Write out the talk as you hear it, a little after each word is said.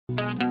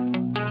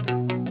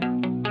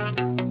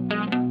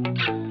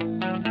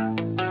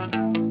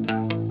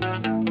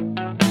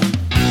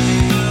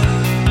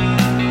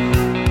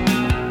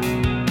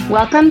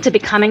Welcome to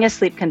Becoming a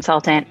Sleep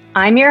Consultant.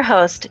 I'm your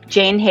host,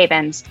 Jane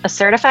Havens, a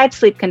certified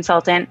sleep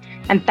consultant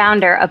and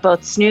founder of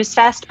both Snooze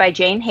Fest by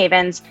Jane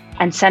Havens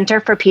and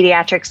Center for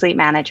Pediatric Sleep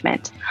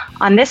Management.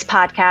 On this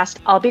podcast,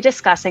 I'll be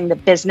discussing the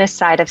business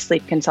side of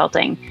sleep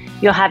consulting.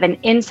 You'll have an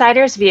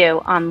insider's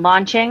view on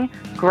launching,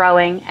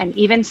 growing, and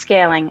even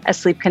scaling a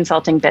sleep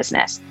consulting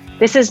business.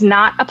 This is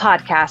not a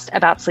podcast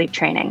about sleep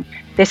training.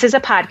 This is a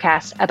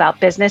podcast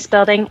about business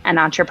building and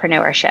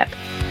entrepreneurship.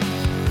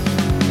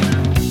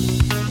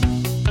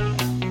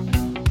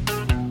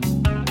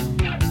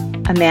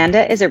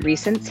 Amanda is a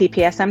recent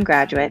CPSM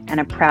graduate and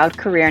a proud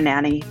career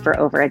nanny for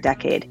over a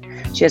decade.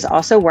 She has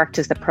also worked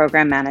as the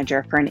program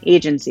manager for an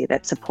agency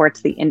that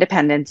supports the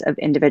independence of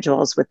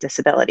individuals with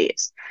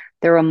disabilities.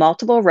 There were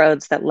multiple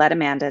roads that led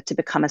Amanda to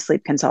become a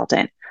sleep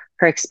consultant.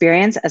 Her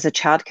experience as a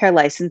childcare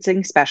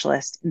licensing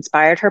specialist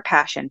inspired her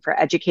passion for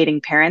educating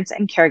parents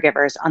and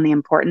caregivers on the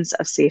importance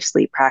of safe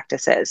sleep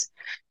practices.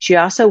 She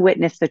also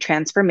witnessed the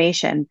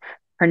transformation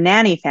her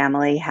nanny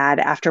family had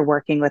after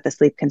working with a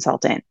sleep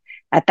consultant.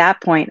 At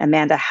that point,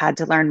 Amanda had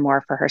to learn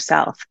more for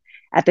herself.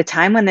 At the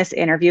time when this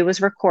interview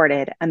was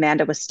recorded,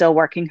 Amanda was still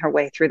working her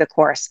way through the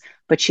course,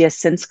 but she has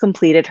since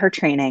completed her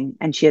training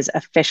and she is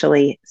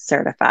officially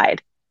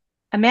certified.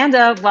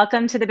 Amanda,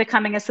 welcome to the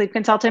Becoming a Sleep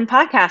Consultant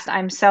podcast.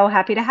 I'm so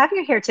happy to have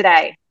you here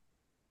today.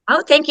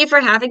 Oh, thank you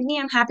for having me.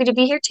 I'm happy to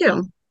be here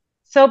too.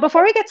 So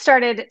before we get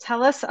started,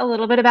 tell us a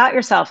little bit about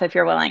yourself if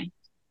you're willing.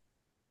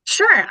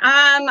 Sure.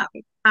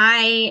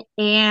 I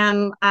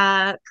am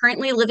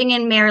currently living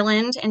in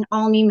Maryland, in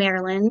Albany,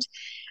 Maryland.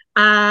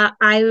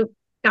 I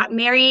got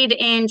married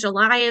in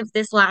July of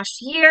this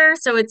last year,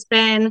 so it's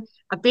been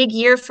a big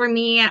year for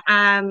me.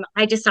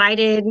 I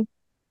decided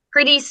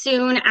pretty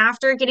soon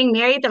after getting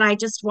married that I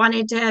just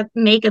wanted to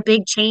make a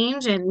big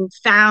change and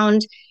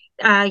found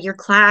your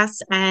class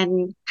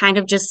and kind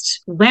of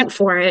just went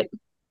for it.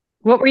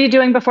 What were you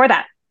doing before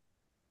that?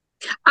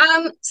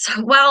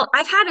 Well,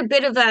 I've had a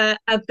bit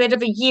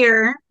of a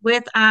year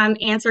with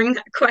answering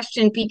that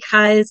question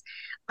because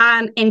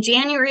in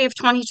January of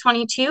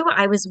 2022,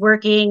 I was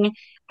working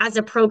as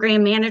a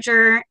program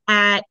manager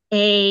at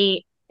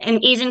an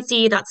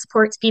agency that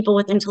supports people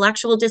with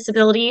intellectual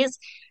disabilities.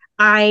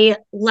 I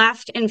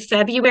left in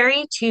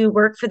February to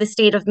work for the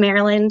state of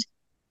Maryland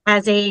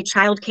as a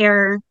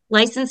childcare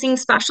licensing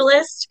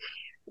specialist.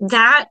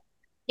 That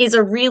is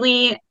a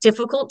really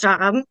difficult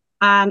job.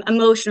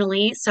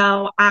 Emotionally.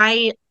 So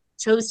I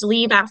chose to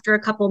leave after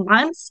a couple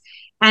months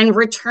and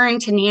return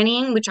to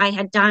nannying, which I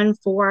had done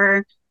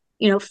for,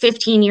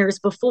 15 years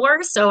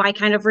before. So I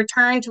kind of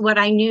returned to what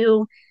I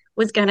knew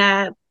was going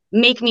to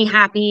make me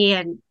happy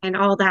and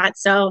all that.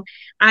 So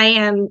I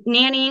am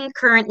nannying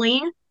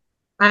currently,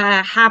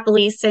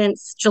 happily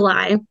since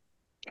July.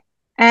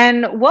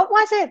 And what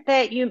was it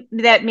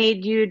that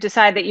made you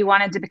decide that you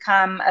wanted to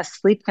become a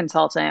sleep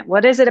consultant?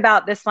 What is it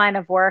about this line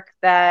of work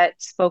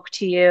that spoke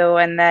to you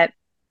and that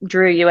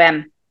drew you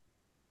in?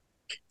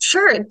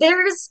 Sure.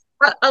 There's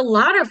a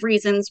lot of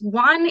reasons.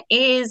 One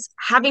is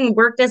having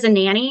worked as a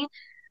nanny,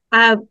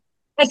 I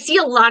see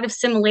a lot of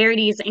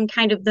similarities in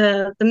kind of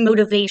the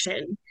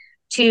motivation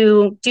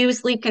to do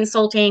sleep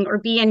consulting or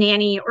be a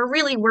nanny or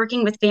really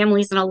working with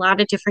families in a lot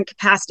of different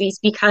capacities,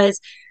 because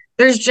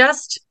there's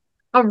just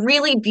a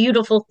really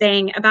beautiful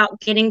thing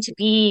about getting to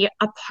be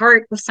a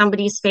part of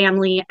somebody's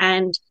family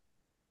and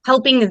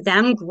helping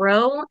them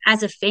grow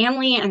as a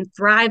family and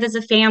thrive as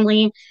a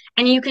family.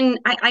 And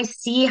I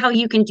see how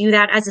you can do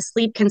that as a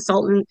sleep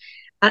consultant,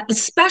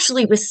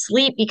 especially with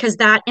sleep, because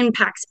that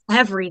impacts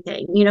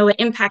everything. It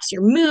impacts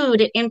your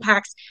mood. It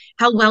impacts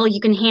how well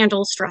you can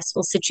handle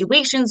stressful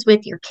situations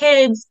with your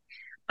kids.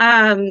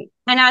 And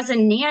as a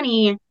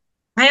nanny,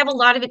 I have a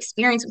lot of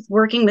experience with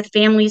working with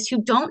families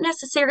who don't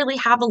necessarily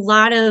have a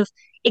lot of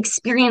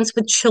experience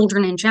with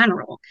children in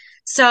general.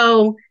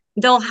 So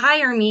they'll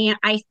hire me,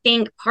 I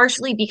think,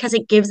 partially because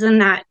it gives them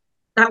that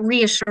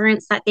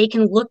reassurance that they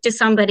can look to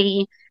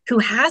somebody who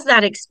has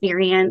that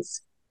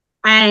experience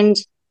and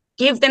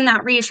give them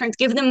that reassurance,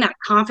 give them that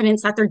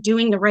confidence that they're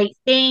doing the right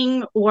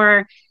thing,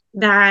 or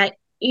that,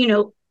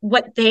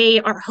 what they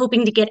are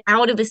hoping to get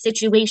out of a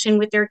situation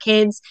with their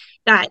kids,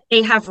 that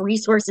they have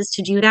resources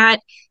to do that.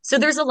 So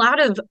there's a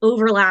lot of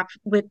overlap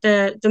with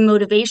the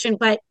motivation.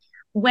 But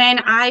when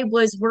I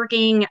was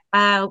working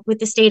with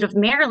the state of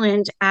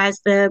Maryland as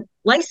the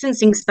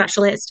licensing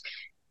specialist,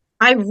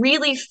 I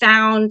really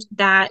found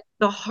that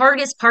the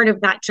hardest part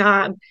of that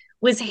job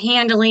was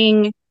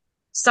handling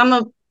some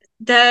of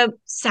the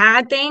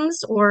sad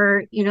things,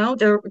 or,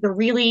 the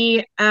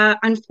really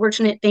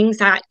unfortunate things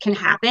that can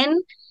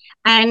happen.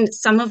 And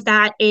some of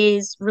that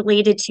is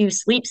related to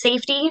sleep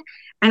safety.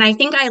 And I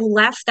think I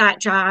left that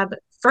job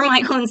for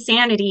my own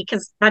sanity,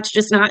 because that's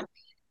just not,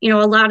 a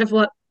lot of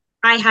what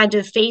I had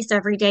to face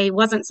every day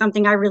wasn't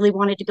something I really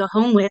wanted to go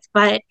home with.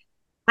 But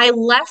I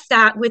left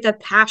that with a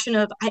passion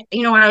of,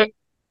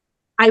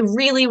 I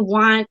really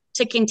want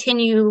to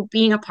continue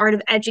being a part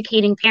of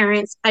educating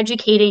parents,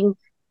 educating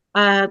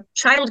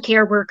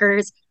childcare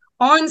workers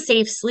on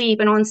safe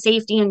sleep and on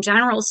safety in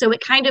general. So it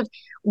kind of,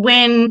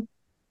 when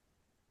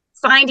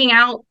finding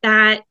out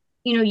that,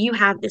 you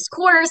have this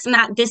course and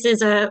that this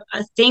is a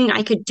thing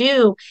I could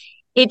do,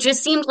 it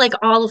just seemed like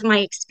all of my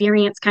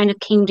experience kind of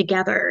came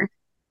together.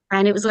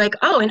 And it was like,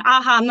 oh, an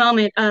aha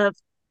moment of,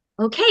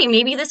 okay,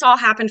 maybe this all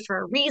happened for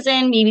a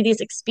reason. Maybe these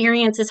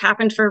experiences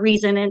happened for a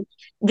reason. And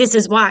this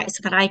is why,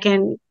 so that I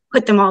can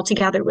put them all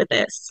together with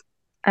this.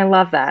 I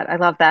love that. I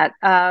love that.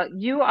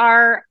 You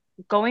are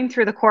going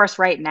through the course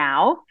right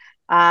now.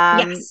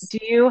 Yes. Do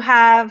you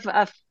have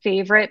a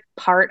favorite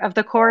part of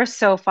the course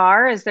so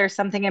far? Is there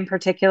something in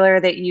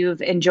particular that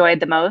you've enjoyed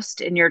the most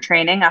in your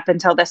training up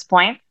until this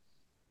point?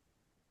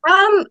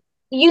 Um,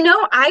 you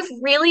know, I've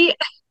really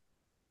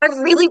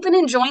been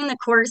enjoying the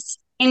course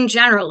in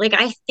general. Like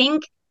I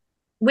think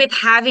with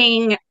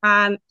having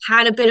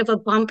had a bit of a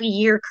bumpy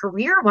year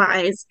career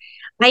wise,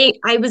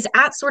 I was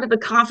at sort of a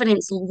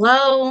confidence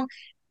low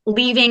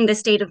leaving the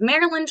state of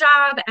Maryland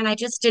job, and I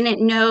just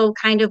didn't know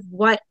kind of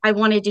what I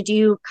wanted to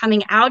do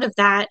coming out of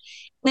that.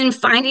 And then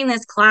finding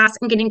this class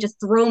and getting to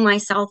throw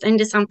myself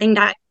into something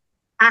that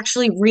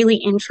actually really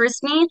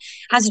interests me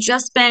has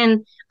just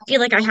been, I feel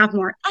like I have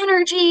more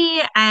energy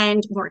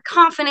and more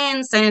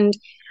confidence. And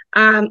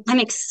I'm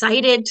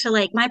excited to,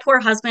 like, my poor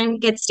husband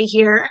gets to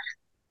hear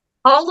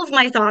all of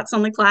my thoughts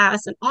on the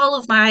class and all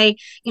of my,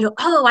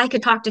 oh, I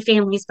could talk to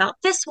families about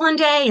this one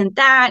day and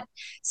that.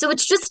 So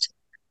it's just,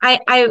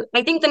 I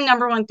think the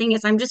number one thing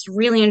is I'm just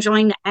really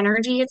enjoying the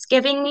energy it's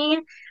giving me.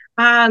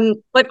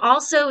 But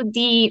also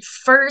the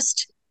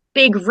first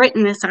big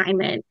written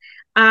assignment.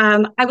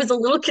 I was a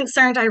little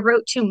concerned I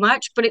wrote too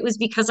much, but it was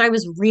because I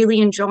was really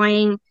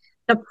enjoying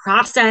the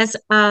process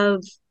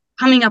of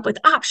coming up with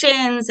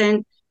options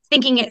and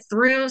thinking it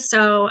through.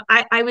 So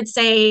I would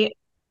say,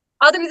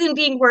 other than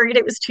being worried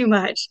it was too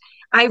much,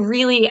 I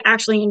really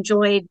actually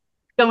enjoyed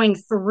going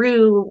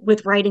through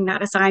with writing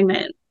that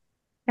assignment.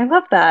 I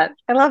love that.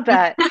 I love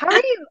that. How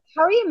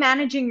are you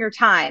managing your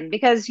time?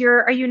 Because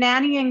are you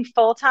nannying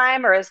full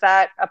time or is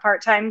that a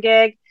part-time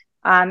gig?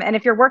 And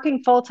if you're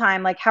working full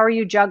time, like how are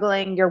you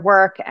juggling your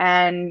work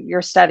and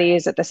your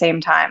studies at the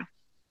same time?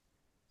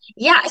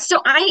 Yeah,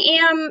 so I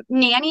am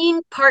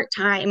nannying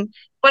part-time,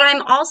 but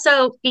I'm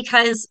also,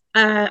 because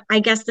I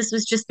guess this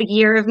was just the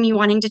year of me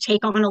wanting to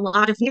take on a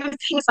lot of new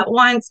things at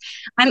once,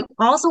 I'm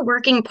also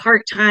working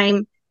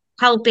part-time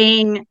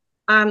helping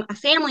a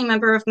family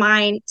member of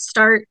mine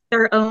start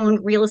their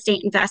own real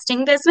estate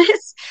investing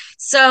business.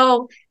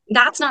 So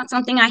that's not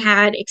something I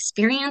had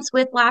experience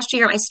with last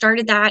year. I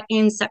started that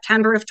in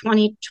September of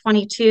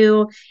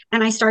 2022,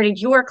 and I started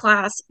your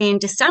class in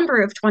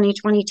December of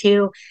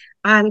 2022,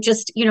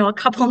 just a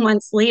couple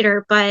months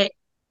later. But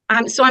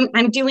so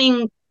I'm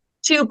doing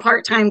two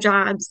part-time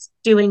jobs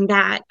doing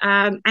that.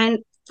 And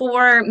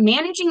for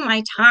managing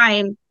my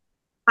time,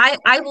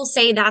 I will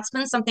say that's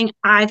been something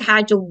I've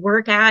had to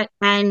work at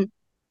and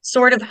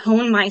sort of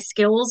hone my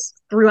skills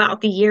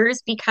throughout the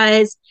years,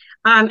 because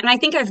and I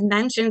think I've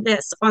mentioned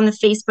this on the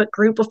Facebook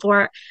group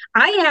before.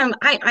 I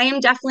am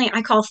definitely,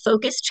 I call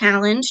focus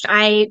challenged.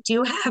 I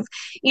do have,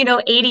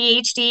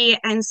 ADHD.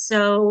 And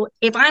so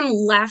if I'm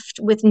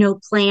left with no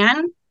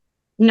plan,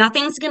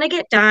 nothing's going to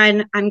get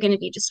done. I'm going to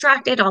be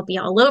distracted. I'll be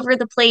all over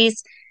the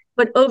place.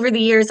 But over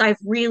the years, I've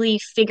really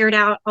figured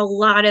out a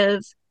lot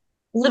of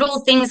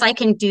little things I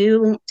can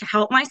do to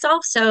help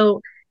myself.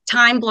 So,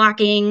 time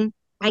blocking,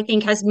 I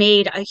think, has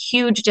made a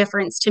huge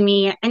difference to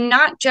me. And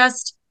not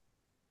just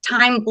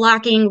time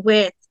blocking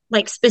with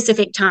like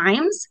specific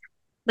times,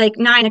 like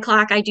 9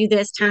 o'clock, I do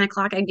this, 10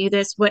 o'clock, I do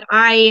this.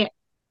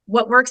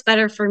 What works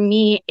better for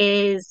me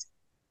is,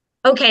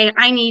 okay,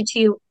 I need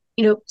to,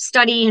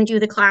 study and do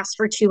the class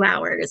for 2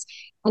 hours.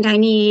 And I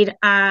need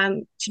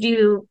to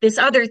do this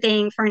other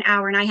thing for an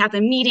hour. And I have a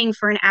meeting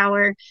for an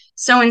hour.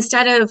 So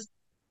instead of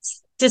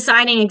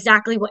deciding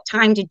exactly what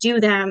time to do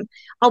them,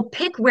 I'll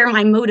pick where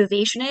my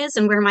motivation is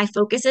and where my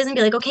focus is and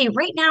be like, okay,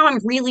 right now I'm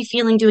really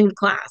feeling doing the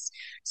class.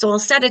 So I'll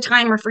set a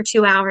timer for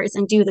 2 hours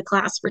and do the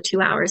class for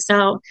 2 hours.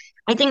 So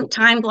I think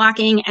time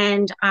blocking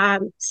and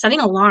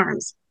setting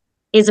alarms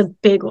is a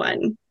big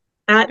one.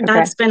 Okay.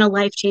 That's been a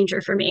life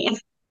changer for me.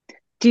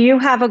 Do you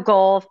have a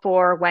goal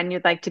for when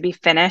you'd like to be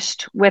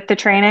finished with the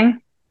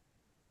training?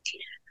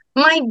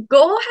 My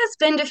goal has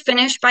been to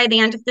finish by the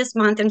end of this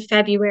month in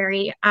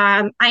February.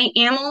 I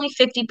am only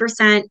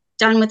 50%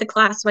 done with the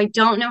class, so I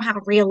don't know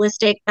how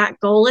realistic that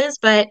goal is,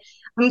 but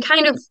I'm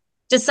kind of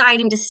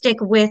deciding to stick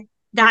with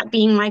that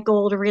being my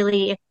goal to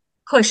really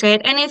push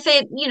it. And if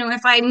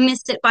I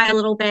missed it by a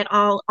little bit,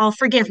 I'll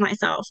forgive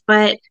myself.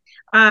 But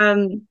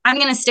I'm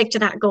going to stick to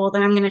that goal.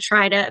 Then I'm going to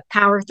try to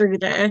power through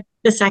the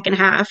second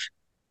half.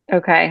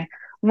 Okay.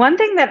 One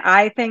thing that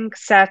I think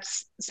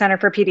sets Center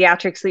for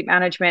Pediatric Sleep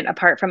Management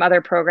apart from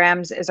other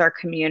programs is our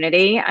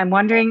community. I'm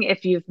wondering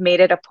if you've made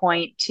it a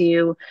point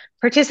to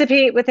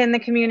participate within the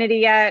community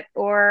yet,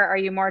 or are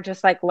you more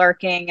just like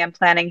lurking and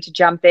planning to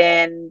jump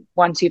in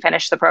once you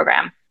finish the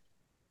program?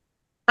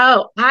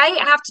 Oh, I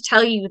have to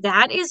tell you,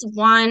 that is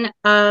one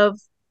of,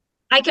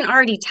 I can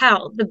already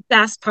tell the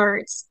best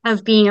parts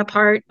of being a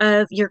part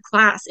of your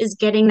class is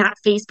getting that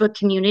Facebook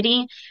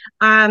community.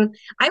 Um,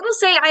 I will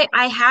say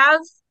I have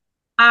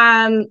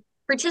um,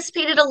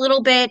 participated a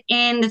little bit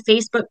in the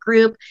Facebook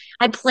group.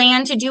 I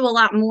plan to do a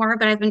lot more,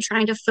 but I've been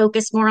trying to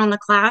focus more on the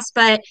class.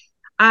 But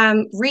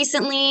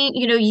recently,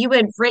 you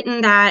had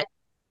written that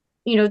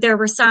there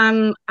were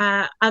some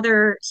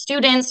other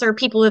students or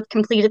people who have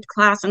completed the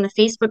class on the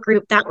Facebook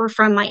group that were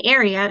from my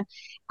area.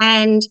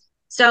 And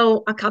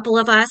so a couple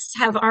of us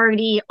have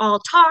already all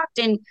talked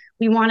and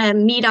we want to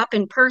meet up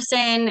in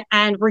person,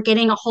 and we're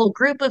getting a whole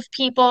group of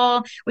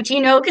people, which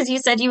because you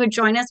said you would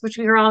join us, which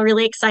we were all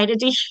really excited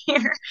to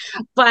hear.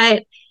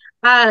 But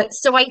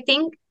so I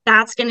think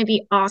that's going to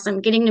be awesome,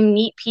 getting to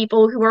meet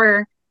people who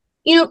are,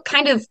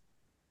 kind of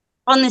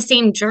on the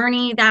same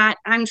journey that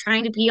I'm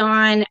trying to be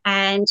on.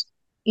 And,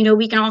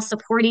 we can all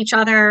support each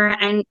other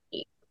and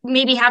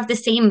maybe have the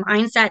same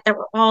mindset that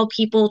we're all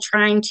people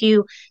trying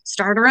to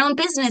start our own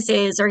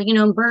businesses or,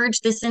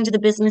 merge this into the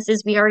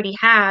businesses we already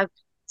have.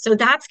 So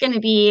that's going to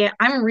be,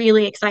 I'm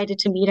really excited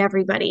to meet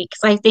everybody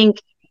because I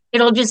think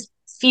it'll just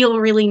feel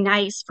really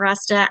nice for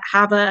us to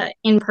have a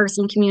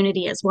in-person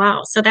community as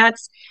well. So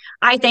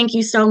I thank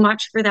you so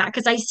much for that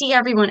because I see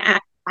everyone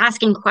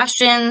asking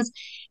questions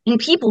and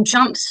people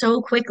jump so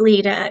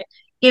quickly to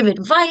give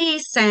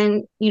advice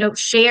and,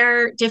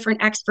 share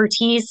different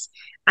expertise.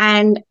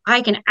 And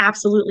I can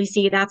absolutely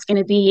see that's going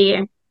to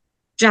be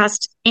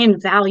just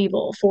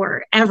invaluable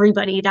for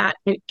everybody that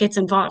gets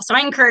involved. So I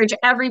encourage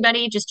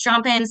everybody, just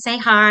jump in, say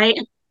hi,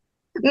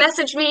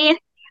 message me.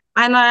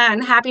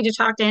 I'm happy to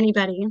talk to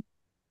anybody.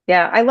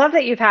 Yeah, I love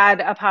that you've had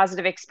a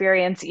positive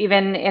experience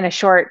even in a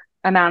short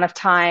amount of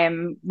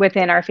time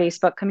within our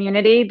Facebook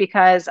community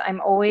because I'm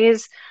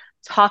always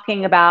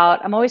talking up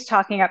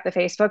the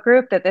Facebook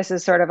group that this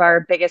is sort of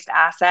our biggest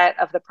asset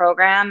of the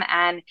program.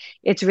 And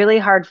it's really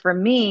hard for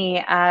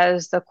me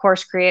as the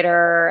course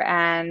creator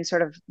and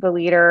sort of the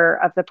leader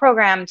of the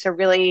program to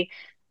really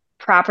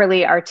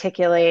properly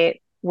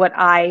articulate what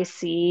I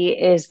see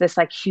is this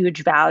like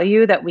huge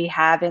value that we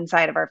have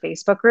inside of our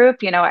Facebook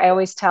group. I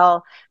always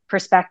tell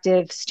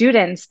prospective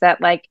students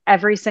that like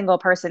every single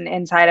person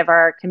inside of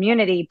our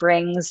community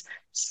brings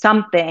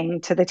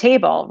something to the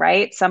table,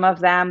 right? Some of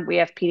them, we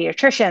have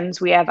pediatricians,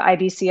 we have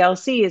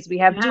IBCLCs, we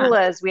have Yeah,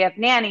 doulas, we have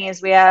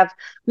nannies, we have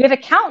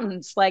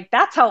accountants. Like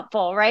that's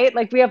helpful, right?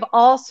 Like we have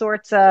all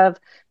sorts of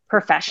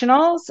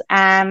professionals.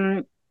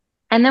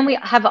 And then we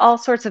have all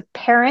sorts of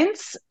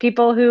parents,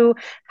 people who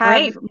have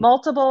right.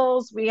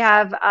 multiples. We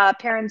have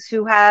parents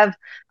who have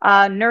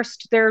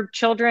nursed their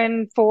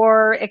children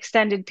for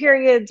extended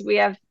periods. We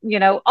have,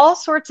 all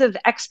sorts of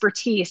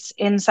expertise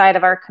inside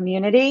of our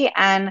community.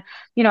 And,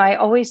 I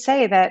always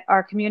say that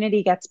our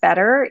community gets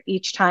better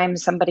each time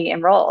somebody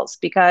enrolls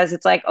because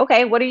it's like,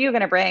 okay, what are you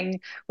going to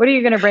bring? What are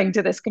you going to bring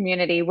to this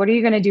community? What are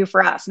you going to do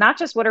for us? Not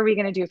just what are we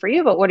going to do for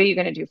you, but what are you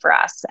going to do for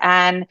us?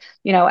 And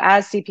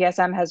as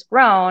CPSM has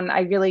grown,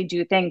 I really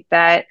do think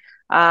that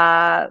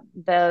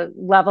the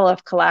level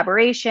of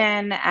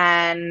collaboration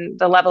and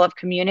the level of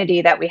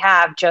community that we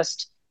have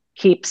just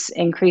keeps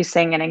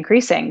increasing and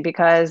increasing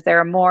because there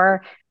are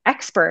more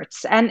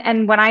experts.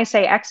 And when I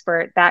say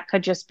expert, that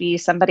could just be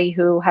somebody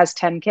who has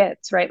 10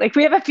 kids, right? Like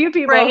we have a few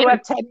people Right. who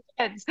have 10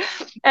 kids.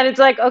 And it's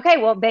like, okay,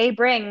 well, they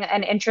bring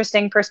an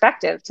interesting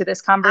perspective to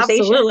this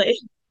conversation, Absolutely.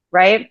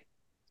 right?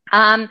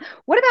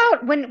 What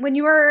about when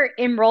you were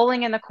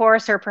enrolling in the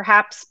course, or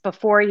perhaps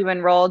before you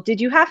enrolled, did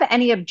you have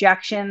any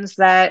objections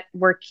that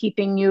were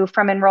keeping you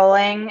from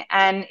enrolling?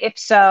 And if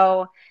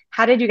so,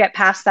 how did you get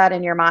past that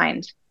in your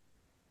mind?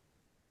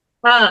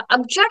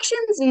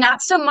 Objections,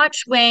 not so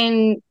much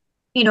when,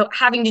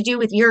 having to do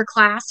with your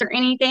class or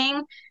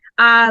anything,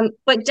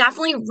 but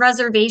definitely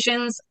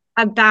reservations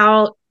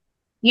about,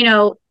 you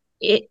know,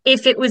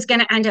 if it was going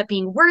to end up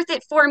being worth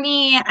it for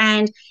me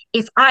and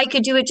if I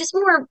could do it, just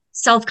more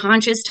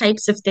self-conscious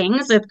types of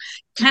things of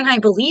can I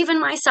believe in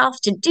myself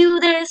to do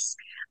this?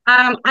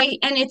 And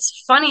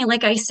it's funny,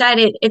 like I said,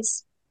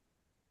 it's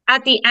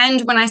at the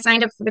end when I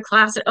signed up for the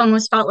class, it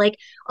almost felt like,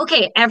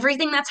 okay,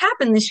 everything that's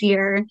happened this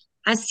year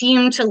has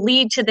seemed to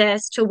lead to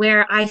this, to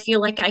where I feel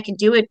like I can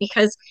do it.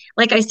 Because,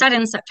 like I said,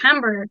 in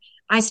September,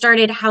 I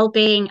started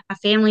helping a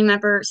family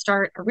member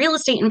start a real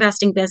estate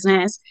investing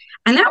business.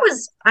 And that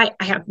was, I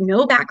have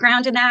no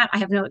background in that, I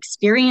have no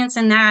experience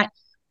in that.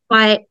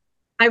 But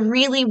I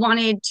really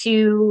wanted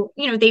to,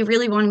 they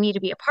really wanted me to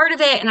be a part of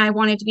it, and I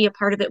wanted to be a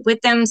part of it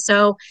with them.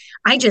 So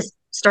I just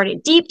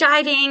started deep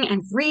diving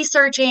and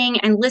researching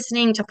and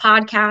listening to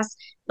podcasts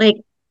like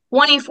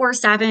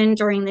 24/7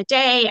 during the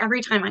day, every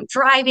time I'm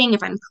driving,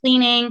 if I'm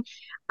cleaning,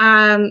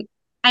 um,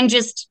 and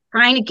just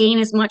trying to gain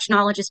as much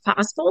knowledge as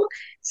possible.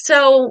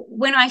 So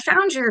when I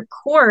found your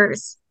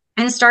course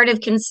and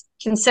started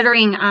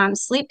considering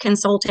sleep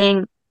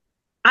consulting,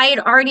 I had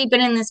already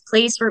been in this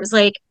place where it was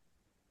like,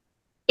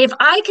 if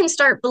I can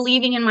start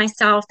believing in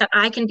myself that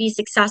I can be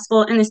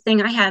successful in this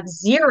thing I have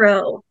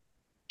zero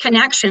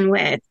connection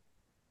with,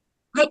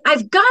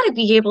 I've got to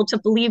be able to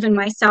believe in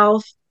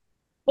myself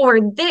for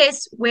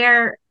this,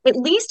 where at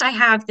least I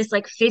have this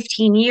like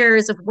 15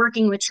 years of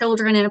working with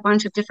children in a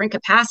bunch of different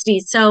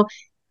capacities. So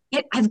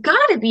I've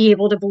got to be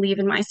able to believe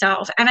in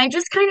myself. And I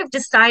just kind of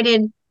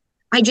decided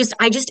I just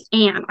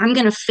am. I'm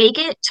going to fake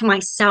it to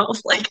myself.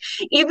 Like,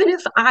 even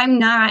if I'm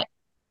not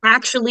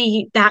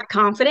actually that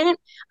confident,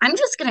 I'm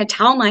just going to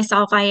tell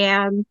myself I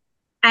am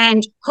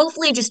and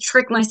hopefully just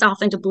trick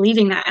myself into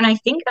believing that. And I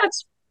think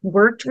that's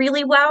worked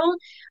really well.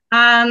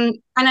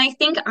 And I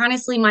think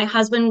honestly, my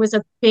husband was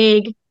a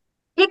big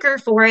kicker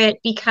for it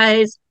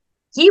because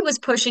he was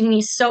pushing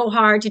me so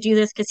hard to do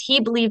this because he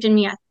believed in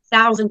me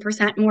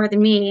 1,000% more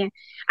than me.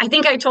 I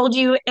think I told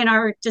you in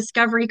our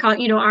discovery call,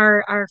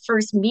 our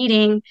first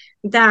meeting,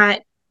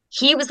 that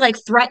he was like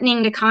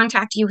threatening to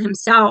contact you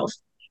himself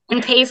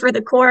and pay for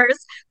the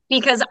course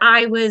because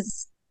I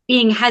was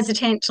being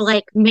hesitant to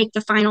like make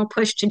the final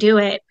push to do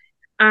it.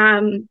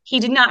 He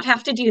did not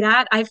have to do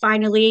that. I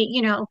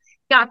finally,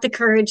 got the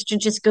courage to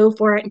just go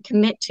for it and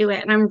commit to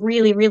it. And I'm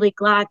really, really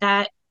glad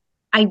that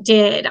I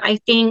did. I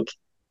think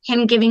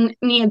him giving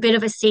me a bit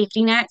of a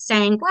safety net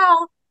saying,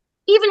 well,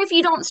 even if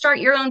you don't start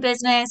your own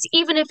business,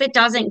 even if it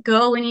doesn't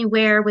go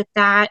anywhere with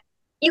that,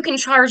 you can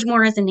charge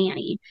more as a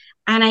nanny.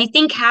 And I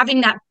think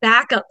having that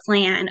backup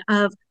plan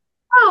of,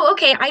 oh,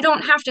 okay, I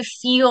don't have to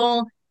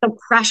feel the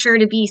pressure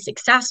to be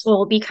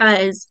successful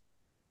because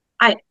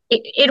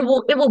it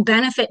will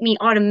benefit me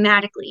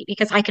automatically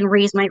because I can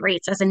raise my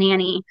rates as a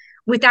nanny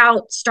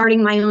without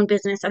starting my own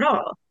business at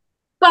all.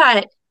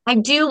 But I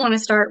do want to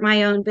start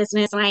my own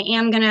business and I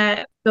am going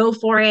to go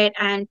for it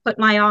and put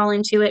my all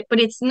into it.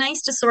 But it's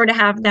nice to sort of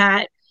have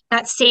that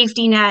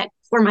safety net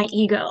for my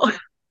ego.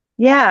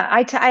 Yeah,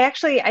 I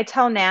actually I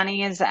tell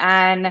nannies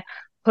and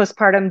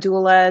postpartum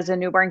doulas and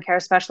newborn care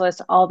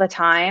specialists all the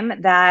time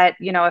that,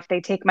 if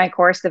they take my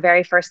course, the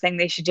very first thing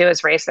they should do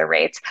is raise their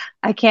rates.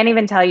 I can't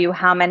even tell you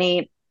how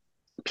many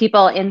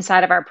people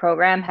inside of our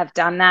program have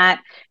done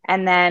that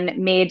and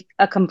then made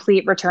a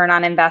complete return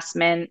on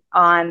investment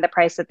on the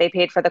price that they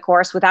paid for the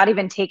course without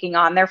even taking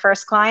on their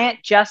first client,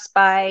 just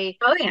by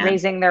Oh yeah.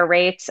 raising their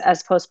rates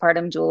as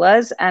postpartum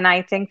doulas. And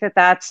I think that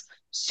that's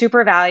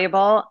super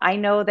valuable. I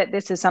know that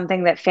this is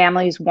something that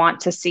families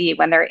want to see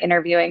when they're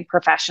interviewing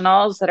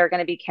professionals that are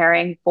going to be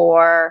caring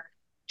for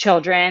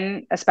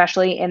children,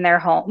 especially in their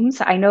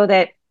homes. I know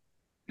that,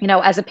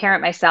 as a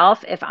parent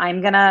myself, if I'm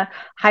going to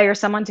hire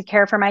someone to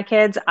care for my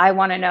kids, I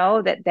want to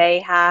know that they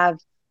have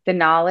the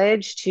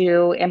knowledge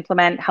to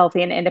implement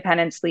healthy and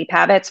independent sleep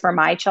habits for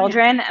my Yeah.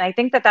 children. And I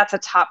think that that's a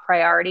top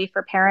priority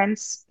for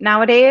parents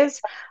nowadays.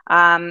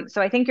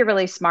 So I think you're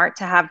really smart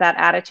to have that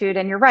attitude.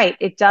 And you're right,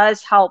 it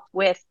does help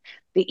with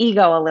the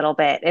ego a little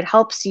bit. It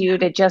helps you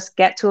to just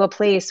get to a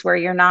place where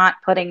you're not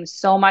putting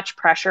so much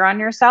pressure on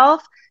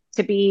yourself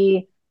to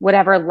be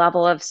whatever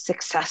level of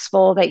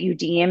successful that you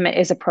deem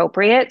is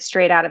appropriate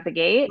straight out of the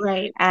gate.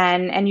 Right.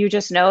 And you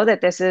just know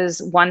that this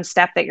is one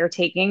step that you're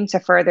taking to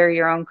further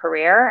your own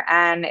career,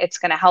 and it's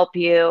going to help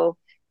you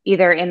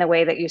either in the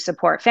way that you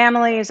support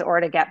families or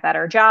to get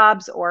better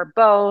jobs or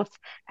both.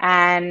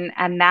 And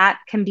that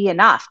can be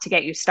enough to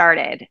get you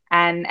started.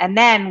 And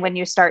then when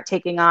you start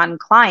taking on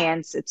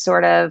clients, it's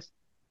sort of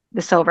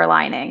the silver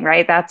lining,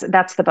 right?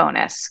 That's the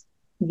bonus.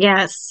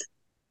 Yes.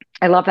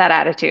 I love that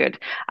attitude.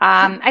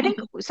 I think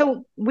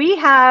so. We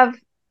have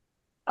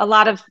a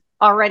lot of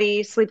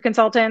already sleep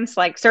consultants,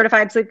 like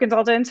certified sleep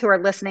consultants, who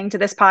are listening to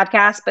this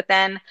podcast. But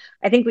then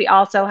I think we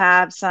also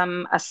have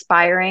some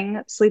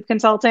aspiring sleep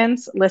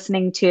consultants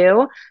listening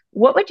too.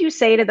 What would you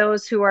say to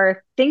those who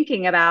are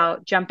thinking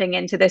about jumping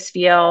into this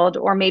field,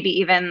 or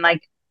maybe even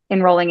like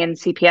enrolling in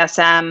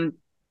CPSM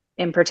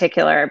in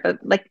particular, but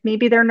like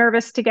maybe they're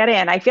nervous to get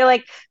in? I feel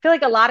like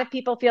a lot of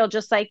people feel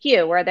just like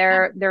you, where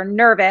they're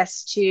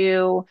nervous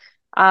to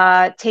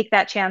take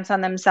that chance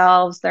on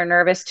themselves. They're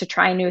nervous to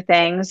try new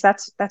things.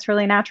 That's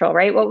really natural,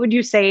 right? What would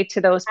you say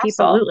to those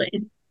people?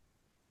 Absolutely.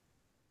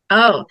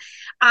 Oh,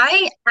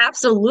 I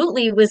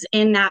absolutely was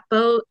in that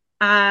boat.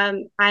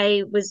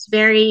 I was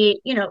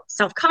very,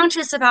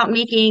 self-conscious about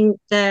making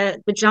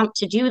the jump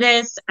to do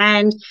this,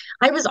 and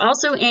I was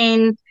also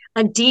in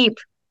a deep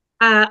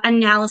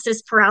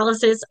analysis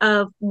paralysis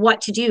of what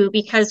to do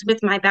because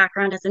with my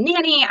background as a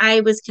nanny,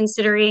 I was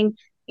considering,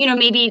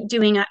 maybe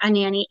doing a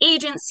nanny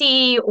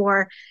agency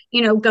or,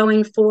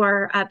 going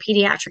for a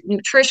pediatric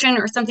nutrition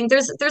or something.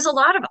 There's a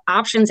lot of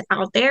options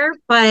out there,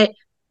 but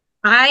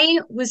I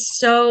was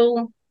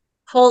so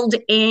pulled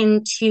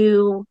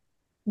into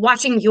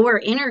watching your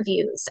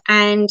interviews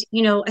and,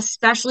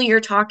 especially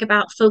your talk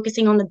about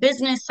focusing on the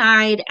business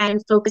side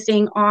and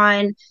focusing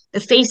on the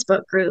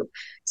Facebook group.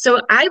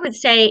 So I would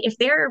say if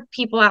there are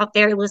people out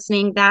there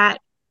listening that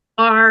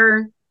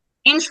are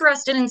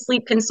interested in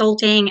sleep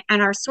consulting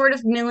and are sort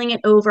of milling it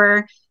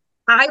over,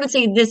 I would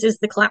say this is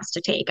the class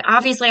to take.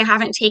 Obviously, I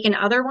haven't taken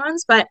other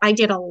ones, but I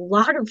did a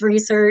lot of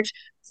research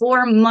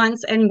for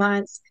months and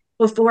months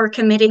before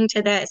committing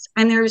to this.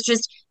 And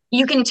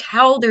you can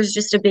tell there's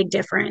just a big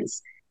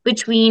difference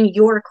between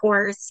your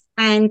course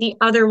and the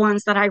other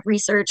ones that I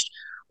researched.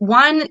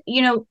 One,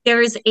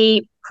 there's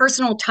a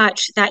personal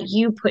touch that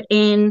you put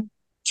in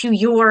to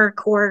your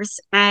course,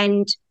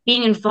 and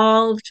being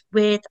involved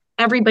with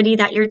everybody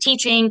that you're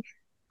teaching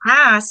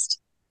past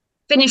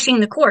finishing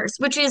the course,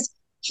 which is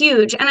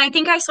huge. And I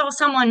think I saw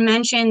someone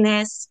mention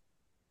this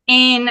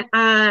in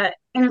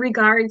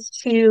regards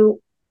to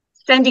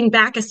sending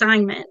back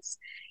assignments,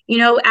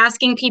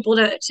 asking people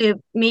to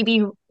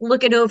maybe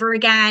look it over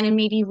again and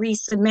maybe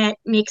resubmit,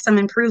 make some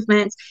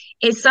improvements.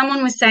 Is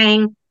someone was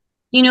saying,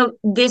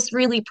 this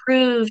really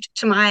proved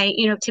to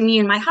me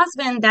and my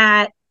husband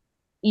that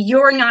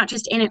you're not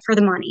just in it for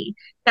the money,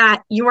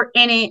 that you're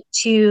in it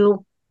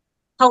to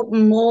help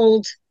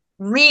mold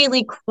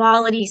really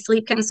quality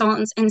sleep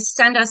consultants and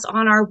send us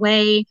on our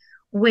way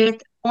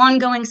with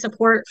ongoing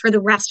support for the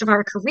rest of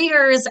our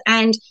careers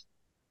and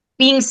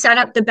being set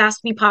up the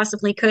best we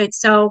possibly could.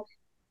 So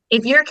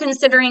if you're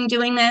considering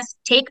doing this,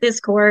 take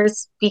this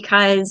course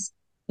because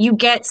you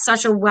get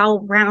such a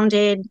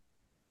well-rounded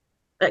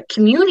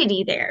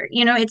community there.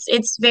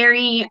 It's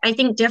very, I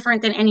think,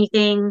 different than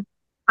anything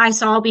I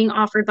saw being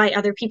offered by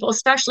other people,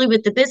 especially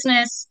with the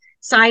business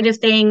side of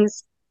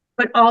things,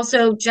 but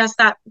also just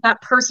that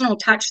personal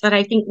touch that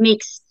I think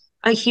makes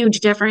a huge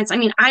difference. I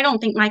mean, I don't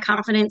think my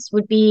confidence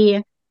would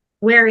be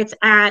where it's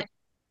at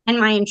and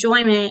my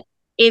enjoyment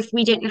if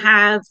we didn't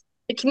have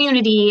the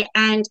community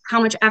and how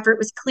much effort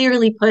was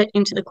clearly put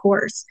into the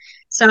course.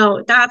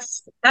 So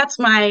that's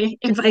my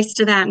advice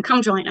to them.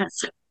 Come join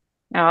us.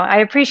 No, I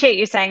appreciate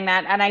you saying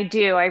that. And I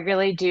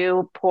really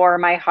do pour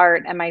my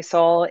heart and my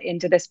soul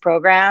into this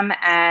program.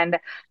 And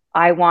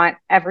I want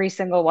every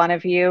single one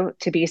of you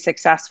to be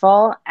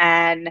successful.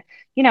 And,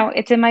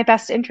 it's in my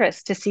best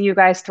interest to see you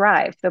guys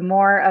thrive. The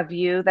more of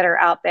you that are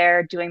out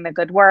there doing the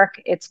good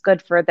work, it's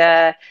good for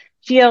the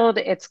field.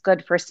 It's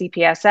good for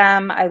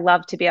CPSM. I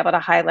love to be able to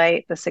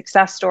highlight the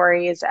success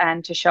stories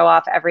and to show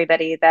off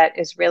everybody that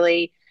is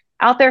really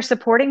out there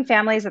supporting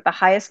families at the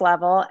highest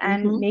level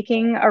and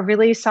making a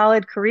really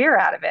solid career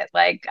out of it.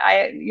 Like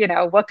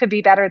what could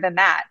be better than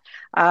that?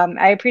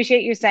 I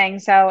appreciate you saying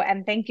so.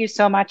 And thank you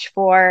so much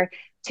for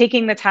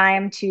taking the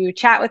time to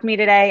chat with me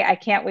today. I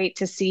can't wait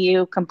to see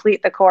you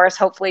complete the course,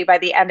 hopefully by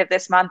the end of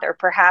this month or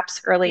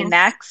perhaps early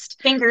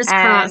next. Fingers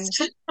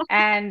crossed.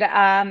 And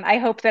I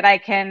hope that I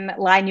can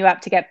line you up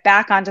to get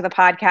back onto the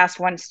podcast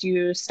once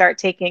you start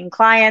taking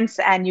clients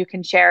and you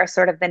can share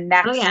sort of the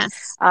next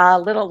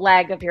little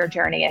leg of your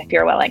journey if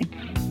you're willing.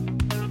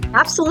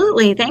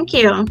 Absolutely. Thank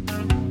you.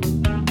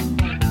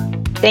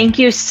 Thank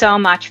you so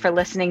much for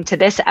listening to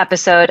this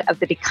episode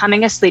of the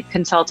Becoming a Sleep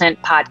Consultant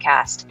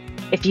podcast.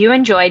 If you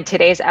enjoyed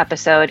today's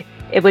episode,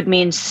 it would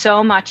mean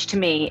so much to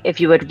me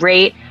if you would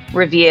rate,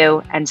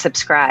 review, and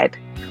subscribe.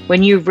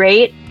 When you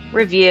rate,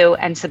 review,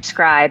 and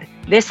subscribe,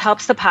 this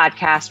helps the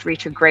podcast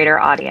reach a greater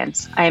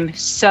audience. I am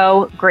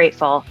so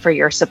grateful for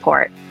your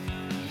support.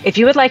 If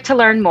you would like to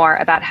learn more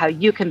about how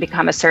you can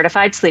become a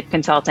certified sleep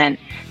consultant,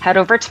 head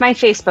over to my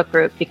Facebook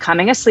group,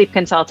 Becoming a Sleep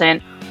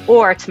Consultant,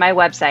 or to my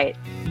website,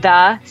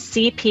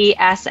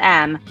 thecpsm.com.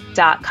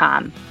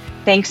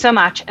 Thanks so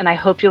much, and I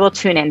hope you will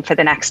tune in for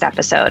the next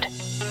episode.